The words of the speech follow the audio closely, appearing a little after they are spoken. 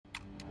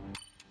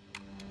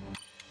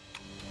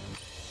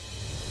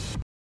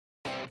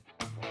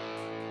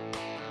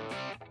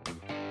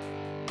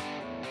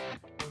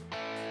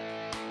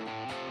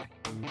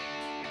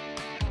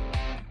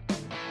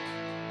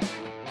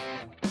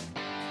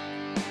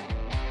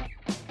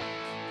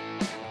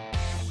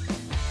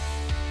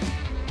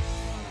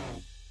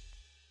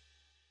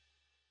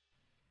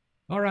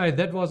All right,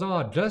 that was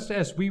odd. Just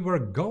as we were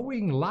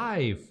going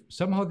live,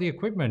 somehow the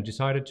equipment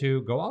decided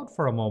to go out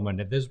for a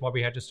moment, and this is why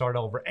we had to start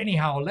over.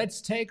 Anyhow,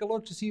 let's take a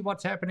look to see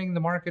what's happening in the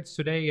markets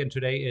today. And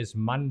today is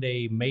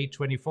Monday, May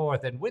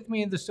 24th. And with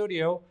me in the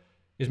studio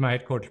is my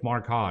head coach,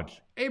 Mark Hodge.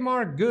 Hey,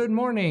 Mark, good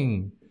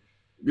morning.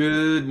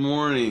 Good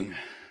morning.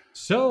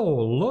 So,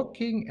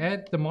 looking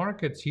at the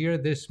markets here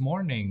this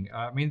morning,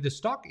 the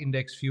stock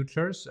index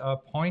futures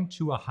point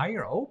to a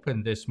higher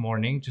open this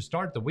morning to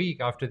start the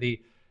week after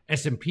the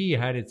S&P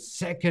had its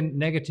second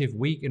negative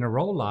week in a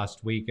row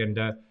last week. And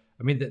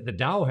the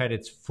Dow had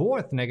its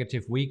fourth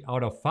negative week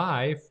out of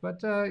five.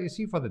 But you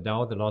see, for the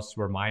Dow, the losses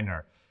were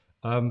minor.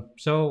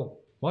 So,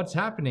 what's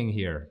happening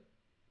here?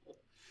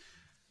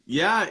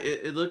 Yeah,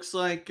 it looks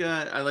like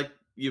I like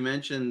you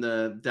mentioned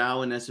the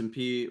Dow and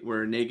S&P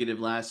were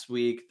negative last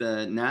week.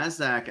 The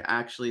Nasdaq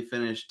actually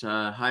finished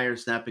higher,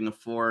 snapping a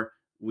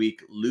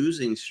 4-week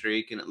losing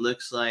streak, and it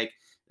looks like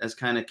that's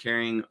kind of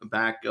carrying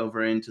back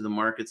over into the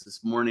markets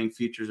this morning.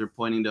 Futures are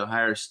pointing to a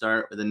higher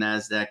start with the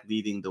Nasdaq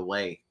leading the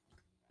way.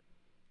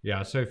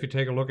 Yeah, so if you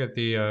take a look at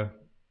the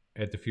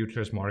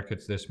futures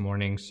markets this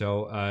morning,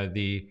 so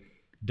the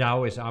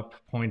Dow is up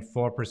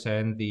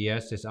 0.4%, the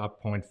ES is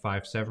up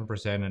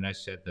 0.57%, and I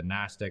said the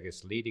Nasdaq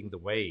is leading the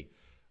way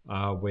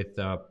with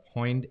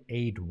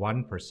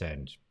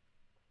 0.81%.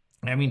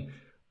 I mean,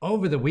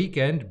 over the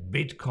weekend,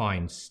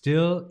 Bitcoin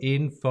still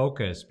in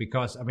focus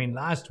because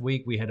last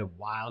week we had a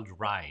wild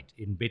ride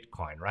in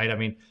Bitcoin,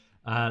 right?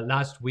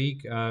 Last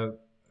week.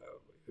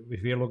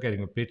 If you're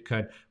looking at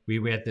Bitcoin,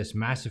 we had this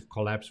massive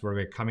collapse where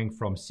we're coming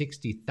from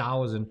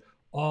 60,000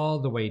 all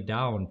the way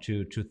down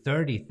to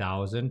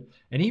 30,000.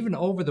 And even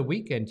over the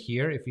weekend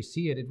here, if you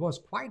see it, it was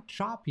quite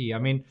choppy.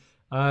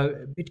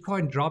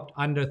 Bitcoin dropped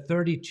under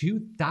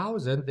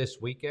 32,000 this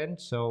weekend.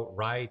 So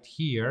right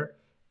here,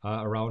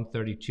 around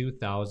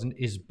 32,000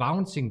 is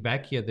bouncing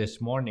back here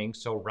this morning.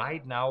 So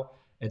right now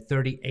at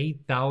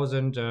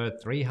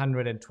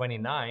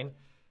 38,329.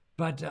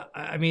 But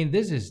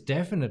this is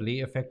definitely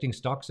affecting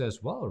stocks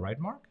as well, right,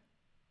 Mark?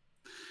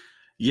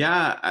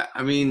 Yeah,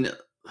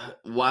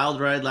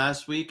 wild ride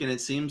last week, and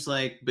it seems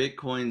like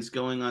Bitcoin's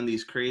going on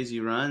these crazy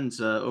runs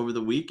over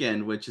the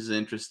weekend, which is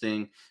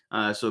interesting.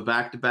 So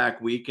back-to-back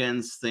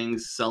weekends,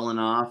 things selling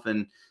off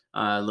and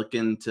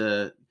looking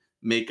to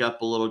make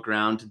up a little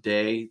ground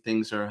today.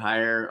 Things are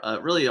higher,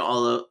 really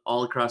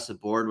all across the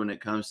board when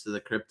it comes to the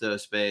crypto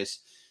space.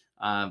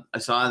 I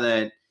saw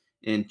that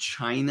in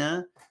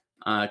China.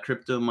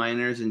 Crypto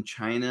miners in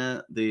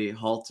China, they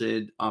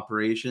halted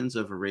operations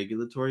over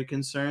regulatory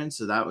concerns.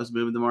 So that was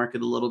moving the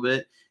market a little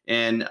bit.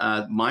 And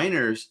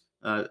miners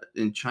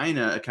in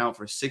China account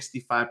for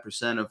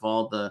 65% of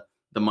all the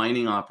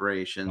mining Oh,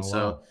 operations. So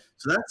wow.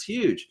 so that's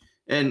huge.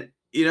 And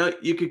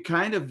you could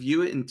kind of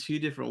view it in two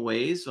different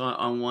ways.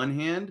 On one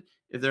hand,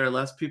 if there are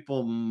less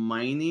people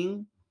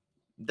mining,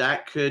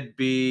 that could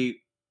be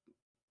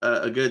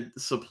a good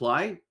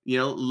supply,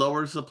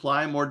 lower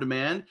supply, more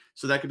demand.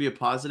 So that could be a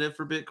positive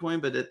for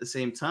Bitcoin. But at the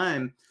same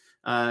time,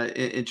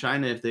 in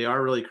China, if they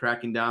are really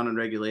cracking down on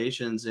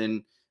regulations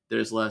and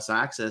there's less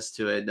access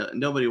to it,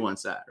 nobody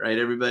wants that, right?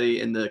 Everybody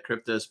in the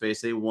crypto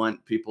space, they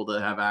want people to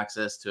have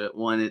access to it,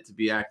 want it to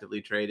be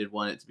actively traded,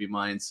 want it to be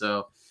mined.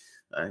 So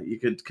you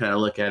could kind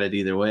of look at it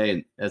either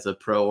way as a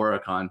pro or a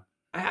con.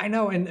 I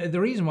know, and the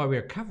reason why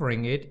we're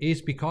covering it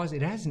is because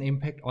it has an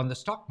impact on the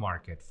stock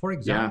market. For Yeah.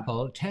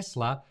 example,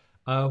 Tesla,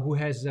 who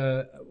has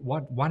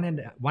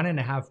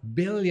 $1.5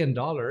 billion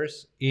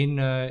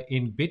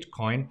in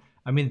Bitcoin.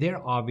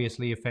 They're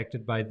obviously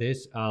affected by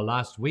this.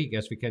 Last week,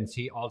 as we can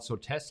see, also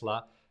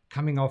Tesla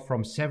coming off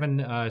from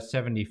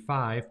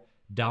 775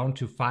 down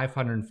to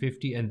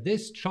 550, and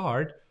this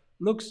chart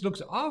looks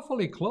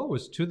awfully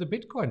close to the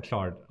Bitcoin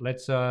chart.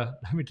 Let's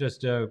let me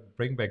just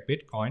bring back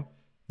Bitcoin.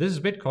 This is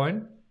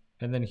Bitcoin.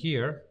 And then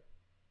here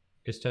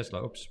is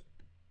Tesla. Oops.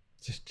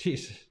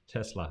 Jeez,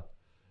 Tesla.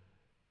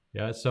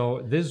 Yeah,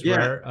 so this is Yeah.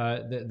 where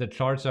the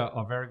charts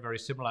are very, very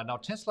similar. Now,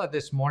 Tesla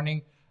this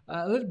morning,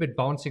 a little bit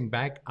bouncing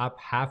back up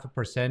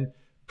 0.5%,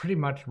 pretty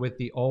much with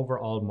the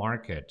overall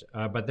market.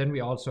 But then we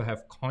also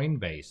have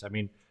Coinbase.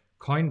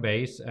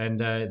 Coinbase, and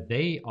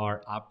they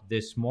are up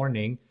this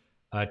morning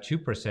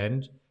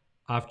 2%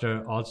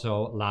 after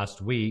also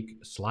last week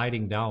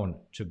sliding down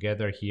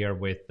together here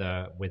with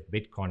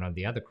Bitcoin on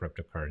the other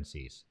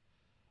cryptocurrencies.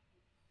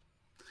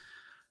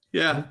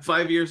 Yeah,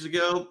 5 years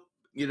ago,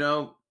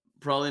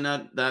 probably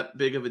not that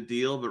big of a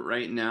deal, but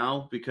right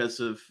now, because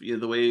of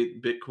the way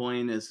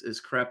Bitcoin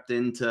is crept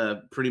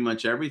into pretty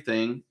much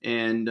everything,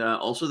 and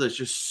also there's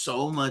just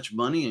so much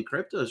money in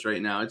cryptos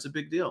right now. It's a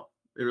big deal.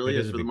 It really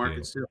It is is a for the big deal.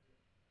 markets too.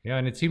 Yeah,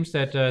 and it seems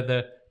that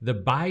the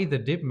buy the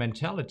dip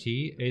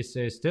mentality is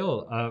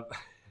still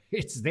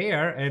it's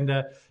there, and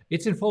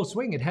it's in full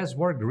swing. It has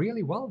worked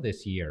really well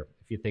this year,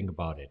 if you think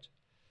about it.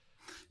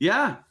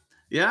 Yeah,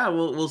 yeah.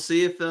 We'll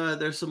see if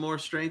there's some more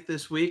strength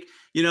this week.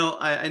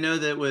 I know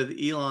that with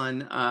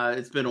Elon,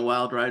 it's been a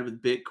wild ride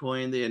with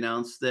Bitcoin. They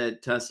announced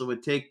that Tesla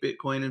would take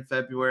Bitcoin in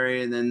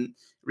February, and then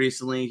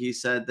recently he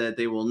said that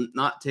they will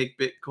not take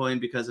Bitcoin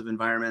because of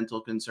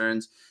environmental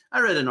concerns. I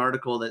read an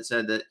article that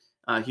said that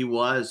he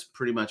was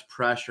pretty much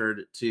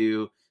pressured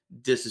to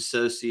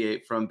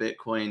disassociate from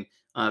Bitcoin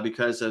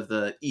because of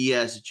the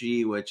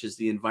ESG, which is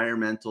the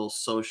environmental,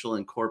 social,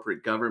 and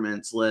corporate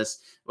governance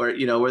list, where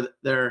where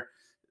they're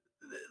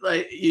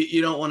like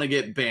you don't want to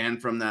get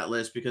banned from that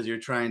list because you're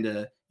trying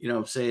to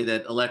say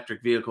that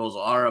electric vehicles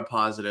are a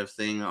positive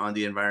thing on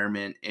the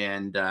environment,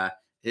 and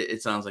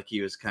it sounds like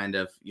he was kind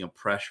of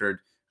pressured,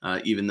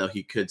 even though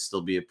he could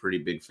still be a pretty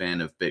big fan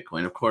of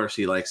Bitcoin. Of course,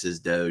 he likes his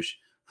Doge.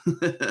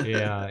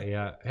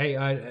 Yeah.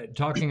 Hey,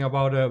 talking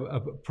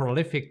about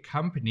prolific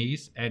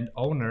companies and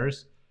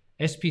owners,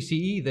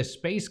 SPCE, the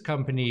space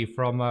company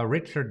from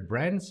Richard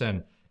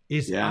Branson,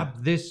 is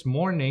up this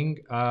morning,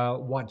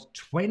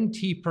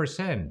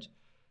 20%.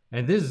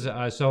 And this is,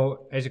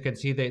 so as you can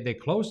see, they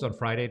closed on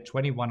Friday at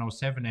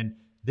 2107. And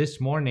this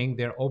morning,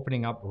 they're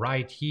opening up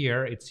right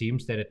here, it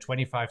seems, that at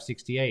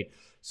 2568.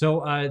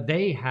 So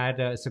they had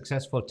a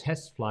successful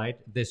test flight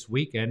this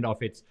weekend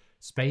of its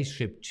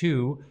Spaceship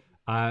 2,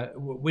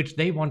 which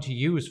they want to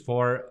use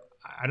for,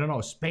 I don't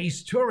know,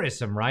 space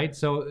tourism, right?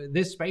 So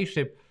this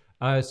spaceship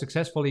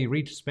successfully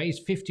reached space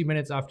 50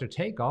 minutes after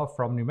takeoff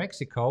from New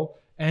Mexico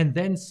and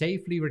then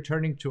safely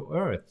returning to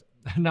Earth.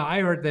 Now,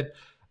 I heard that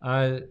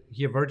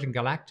here Virgin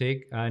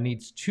Galactic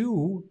needs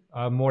 2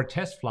 more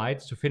test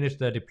flights to finish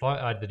the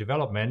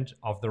development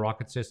of the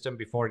rocket system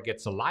before it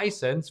gets a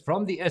license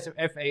from the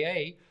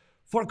FAA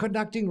for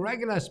conducting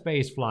regular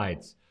space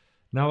flights.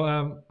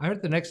 Now, I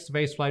heard the next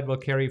space flight will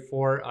carry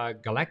 4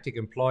 Galactic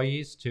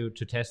employees to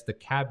test the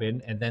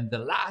cabin, and then the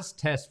last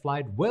test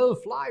flight will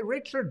fly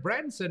Richard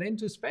Branson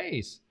into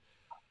space.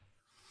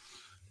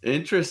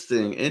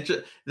 Interesting.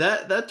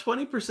 That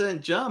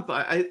 20% jump,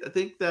 I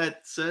think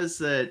that says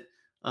that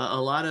a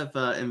lot of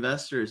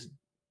investors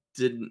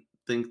didn't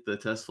think the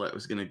test flight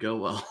was going to go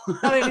well.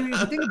 I mean, if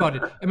you think about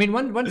it, I mean,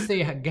 once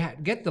they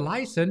get the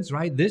license,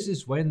 right, this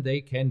is when they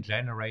can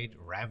generate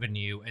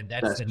revenue, and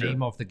that's the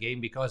name of the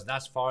game, because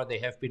thus far they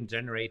have been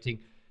generating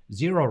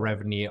 0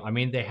 revenue. I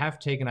mean, they have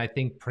taken, I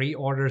think,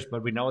 pre-orders,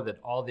 but we know that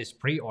all this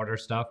pre-order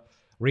stuff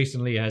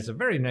recently has a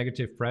very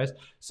negative press.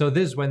 So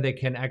this is when they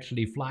can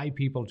actually fly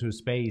people to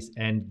space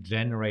and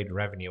generate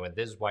revenue, and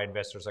this is why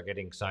investors are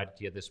getting excited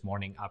here this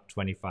morning, up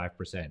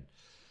 25%.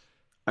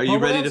 Are you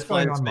ready to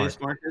fly to space,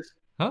 Marcus?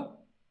 Huh?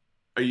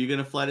 Are you going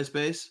to fly to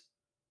space?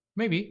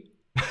 Maybe.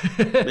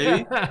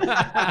 Maybe?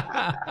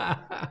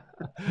 I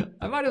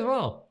might as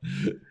well.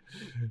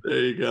 There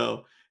you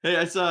go. Hey,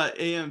 I saw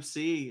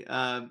AMC.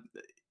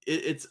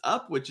 It's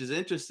up, which is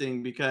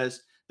interesting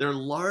because their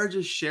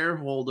largest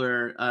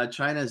shareholder,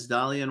 China's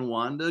Dalian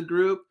Wanda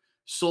Group,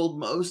 sold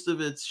most of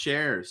its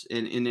shares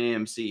in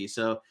AMC.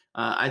 So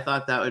I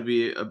thought that would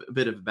be a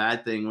bit of a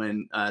bad thing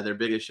when their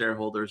biggest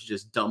shareholders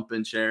just dump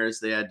in shares.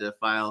 They had to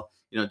file,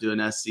 do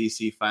an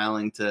SEC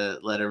filing to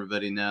let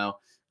everybody know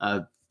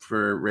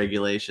for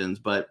regulations.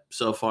 But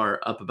so far,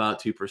 up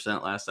about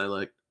 2% last I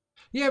looked.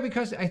 Yeah,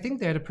 because I think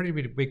they had a pretty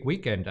big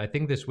weekend. I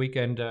think this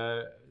weekend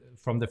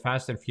from the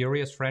Fast and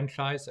Furious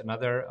franchise,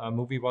 another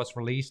movie was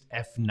released,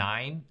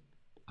 F9,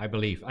 I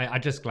believe. I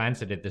just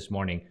glanced at it this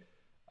morning.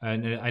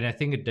 And I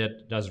think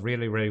it does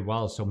really, really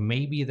well. So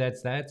maybe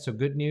that's that. So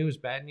good news,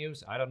 bad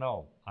news? I don't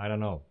know.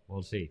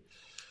 We'll see.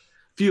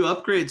 Few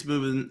upgrades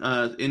moving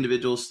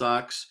individual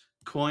stocks.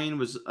 Coin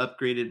was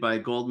upgraded by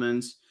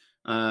Goldman's,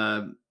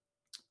 up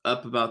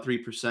about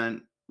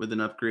 3% with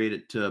an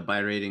upgrade to a buy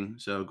rating.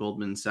 So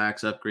Goldman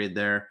Sachs upgrade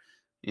there.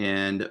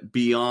 And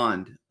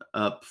Beyond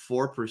up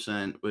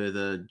 4% with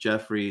a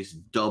Jefferies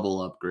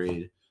double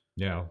upgrade.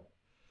 Yeah.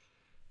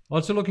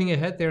 Also looking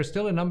ahead, there are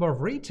still a number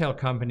of retail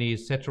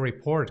companies set to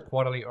report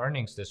quarterly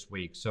earnings this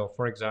week. So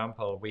for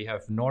example, we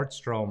have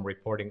Nordstrom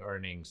reporting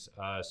earnings.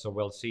 So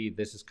we'll see,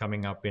 this is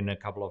coming up in a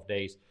couple of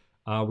days.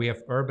 We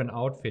have Urban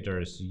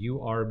Outfitters,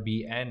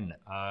 URBN.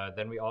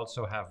 Then we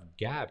also have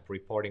Gap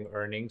reporting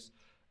earnings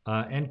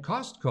and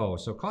Costco.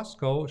 So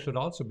Costco should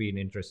also be an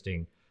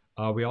interesting.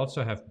 We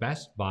also have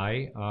Best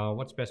Buy.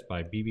 What's Best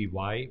Buy?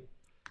 BBY.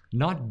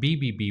 Not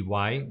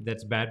BBBY,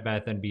 that's Bed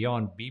Bath &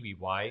 Beyond,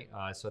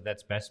 BBY, so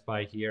that's Best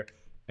Buy here.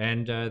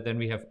 And then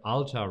we have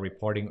Ulta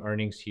reporting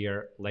earnings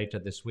here later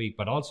this week,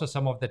 but also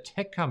some of the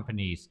tech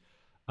companies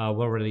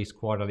will release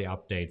quarterly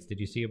updates.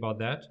 Did you see about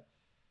that?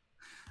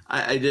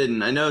 I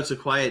didn't. I know it's a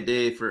quiet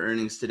day for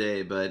earnings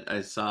today, but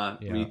I saw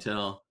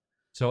retail.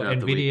 So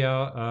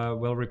NVIDIA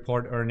will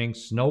report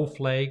earnings.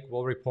 Snowflake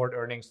will report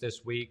earnings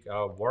this week.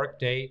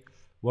 Workday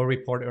will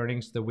report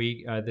earnings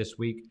this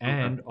week,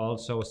 and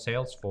also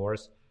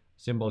Salesforce.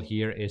 Symbol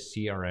here is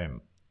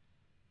CRM.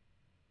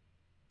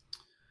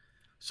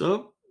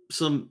 So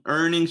some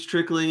earnings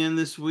trickling in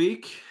this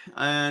week,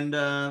 and we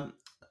have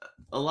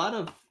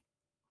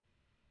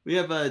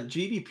a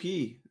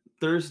GDP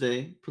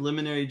Thursday,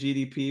 preliminary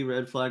GDP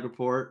red flag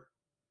report.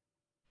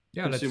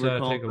 Yeah, let's take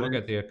a look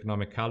at the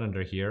economic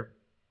calendar here.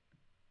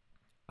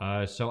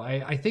 So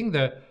I think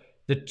the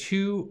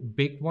 2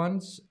 big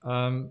ones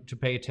to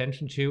pay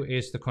attention to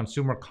is the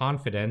consumer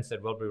confidence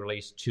that will be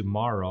released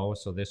tomorrow.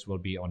 So this will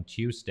be on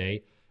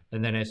Tuesday.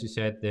 And then, as you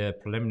said, the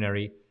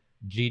preliminary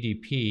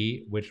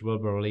GDP, which will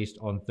be released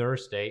on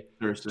Thursday,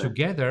 Thursday.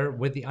 together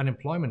with the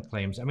unemployment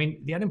claims. I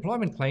mean, the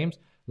unemployment claims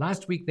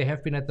last week, they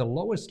have been at the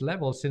lowest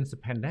level since the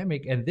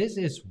pandemic. And this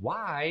is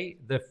why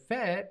the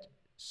Fed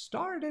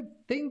started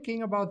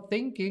thinking about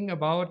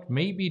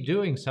maybe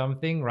doing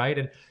something, right?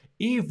 And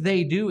if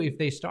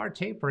they start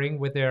tapering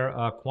with their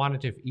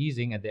quantitative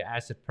easing and their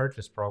asset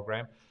purchase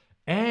program,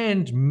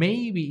 and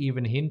maybe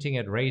even hinting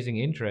at raising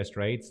interest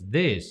rates,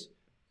 this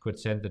could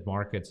send the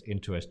markets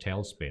into a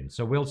tailspin.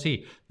 So we'll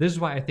see. This is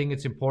why I think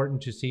it's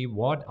important to see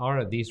what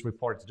are these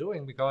reports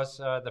doing, because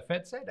the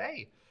Fed said,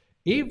 hey,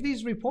 if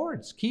these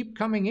reports keep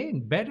coming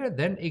in better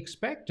than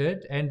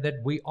expected and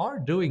that we are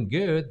doing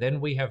good,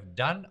 then we have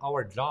done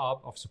our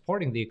job of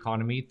supporting the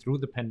economy through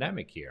the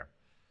pandemic here.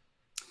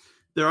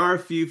 There are a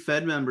few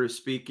Fed members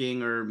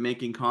speaking or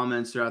making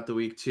comments throughout the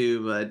week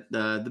too, but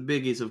the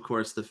biggies, of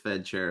course, the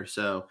Fed chair.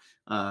 So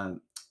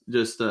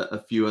just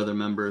a few other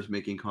members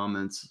making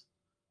comments.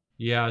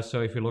 Yeah, so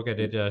if you look at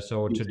it,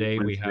 so today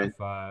we have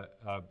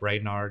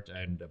Brainard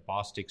and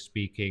Bostic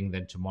speaking.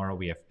 Then tomorrow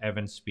we have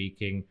Evans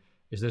speaking.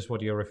 Is this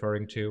what you're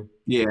referring to?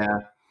 Yeah.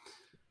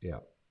 Yeah.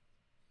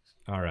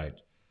 All right.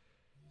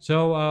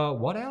 So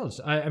what else?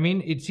 I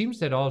mean, it seems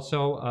that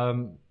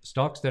also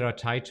stocks that are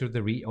tied to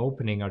the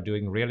reopening are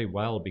doing really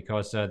well,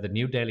 because the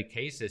new daily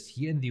cases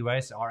here in the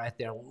US are at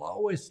their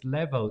lowest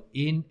level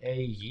in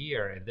a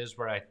year. And this is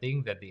where I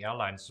think that the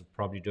airlines are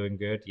probably doing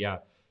good. Yeah.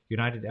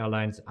 United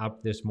Airlines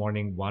up this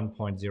morning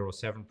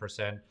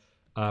 1.07%.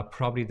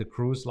 Probably the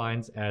cruise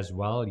lines as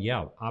well.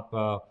 Yeah, up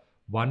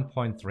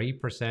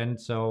 1.3%.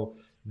 So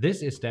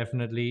this is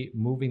definitely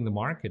moving the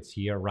markets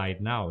here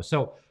right now.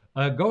 So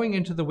going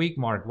into the week,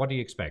 Mark, what do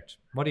you expect?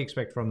 What do you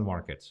expect from the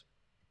markets?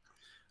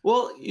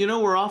 Well,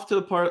 we're off to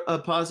a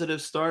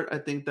positive start. I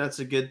think that's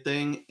a good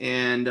thing.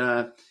 And,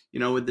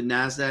 with the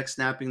NASDAQ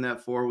snapping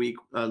that 4-week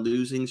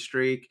losing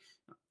streak,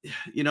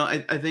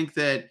 I think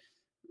that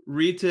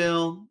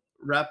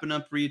wrapping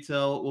up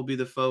retail will be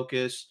the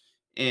focus.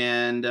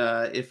 And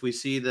if we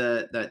see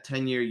that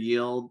 10-year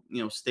yield,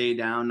 stay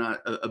down,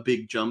 not a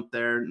big jump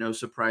there, no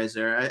surprise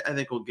there, I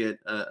think we'll get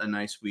a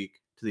nice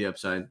week to the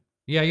upside.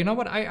 Yeah, you know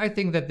what? I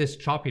think that this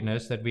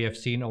choppiness that we have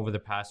seen over the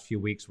past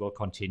few weeks will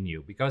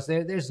continue, because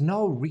there's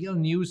no real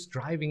news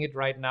driving it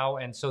right now.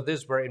 And so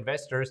this is where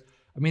investors,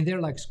 I mean,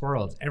 they're like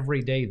squirrels.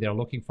 Every day they're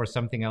looking for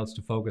something else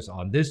to focus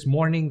on. This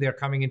morning they're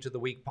coming into the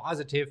week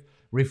positive,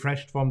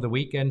 refreshed from the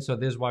weekend. So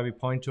this is why we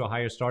point to a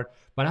higher start.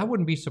 But I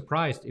wouldn't be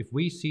surprised if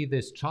we see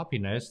this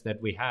choppiness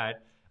that we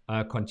had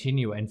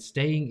continue and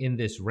staying in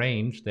this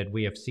range that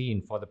we have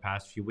seen for the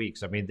past few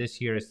weeks. I mean, this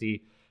here is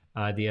the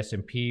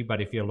S&P, but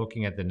if you're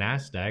looking at the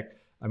NASDAQ,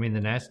 I mean,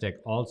 the NASDAQ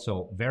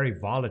also very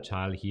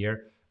volatile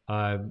here.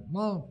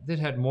 Well, this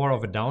had more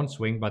of a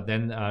downswing, but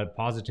then a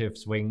positive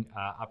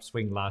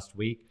upswing last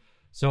week.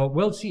 So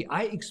we'll see.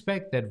 I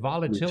expect that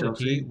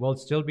volatility will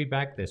still be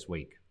back this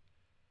week.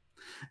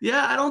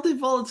 Yeah, I don't think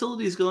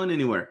volatility is going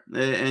anywhere.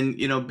 And,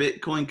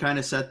 Bitcoin kind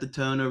of set the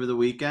tone over the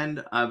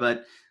weekend.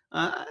 But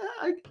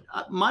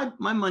my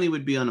money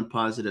would be on a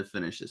positive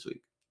finish this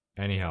week.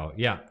 Anyhow,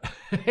 yeah.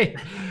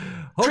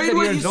 Hope that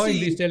you're enjoying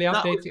these daily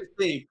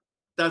updates.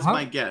 That's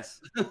my guess.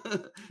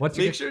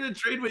 Make sure to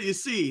trade what you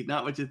see,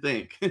 not what you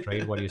think.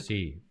 Trade what you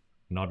see,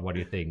 not what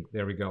you think.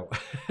 There we go.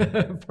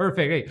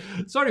 Perfect.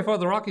 Hey, sorry for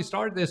the rocky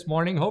start this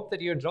morning. Hope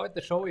that you enjoyed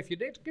the show. If you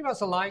did, give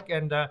us a like,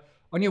 and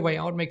on your way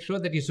out, make sure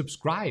that you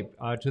subscribe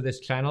to this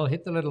channel.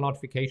 Hit the little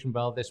notification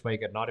bell. This way you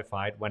get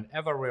notified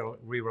whenever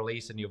we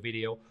release a new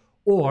video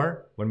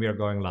or when we are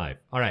going live.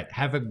 All right.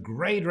 Have a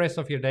great rest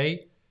of your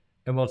day,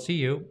 and we'll see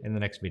you in the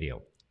next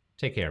video.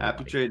 Take care, everybody.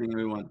 Happy trading,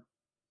 everyone.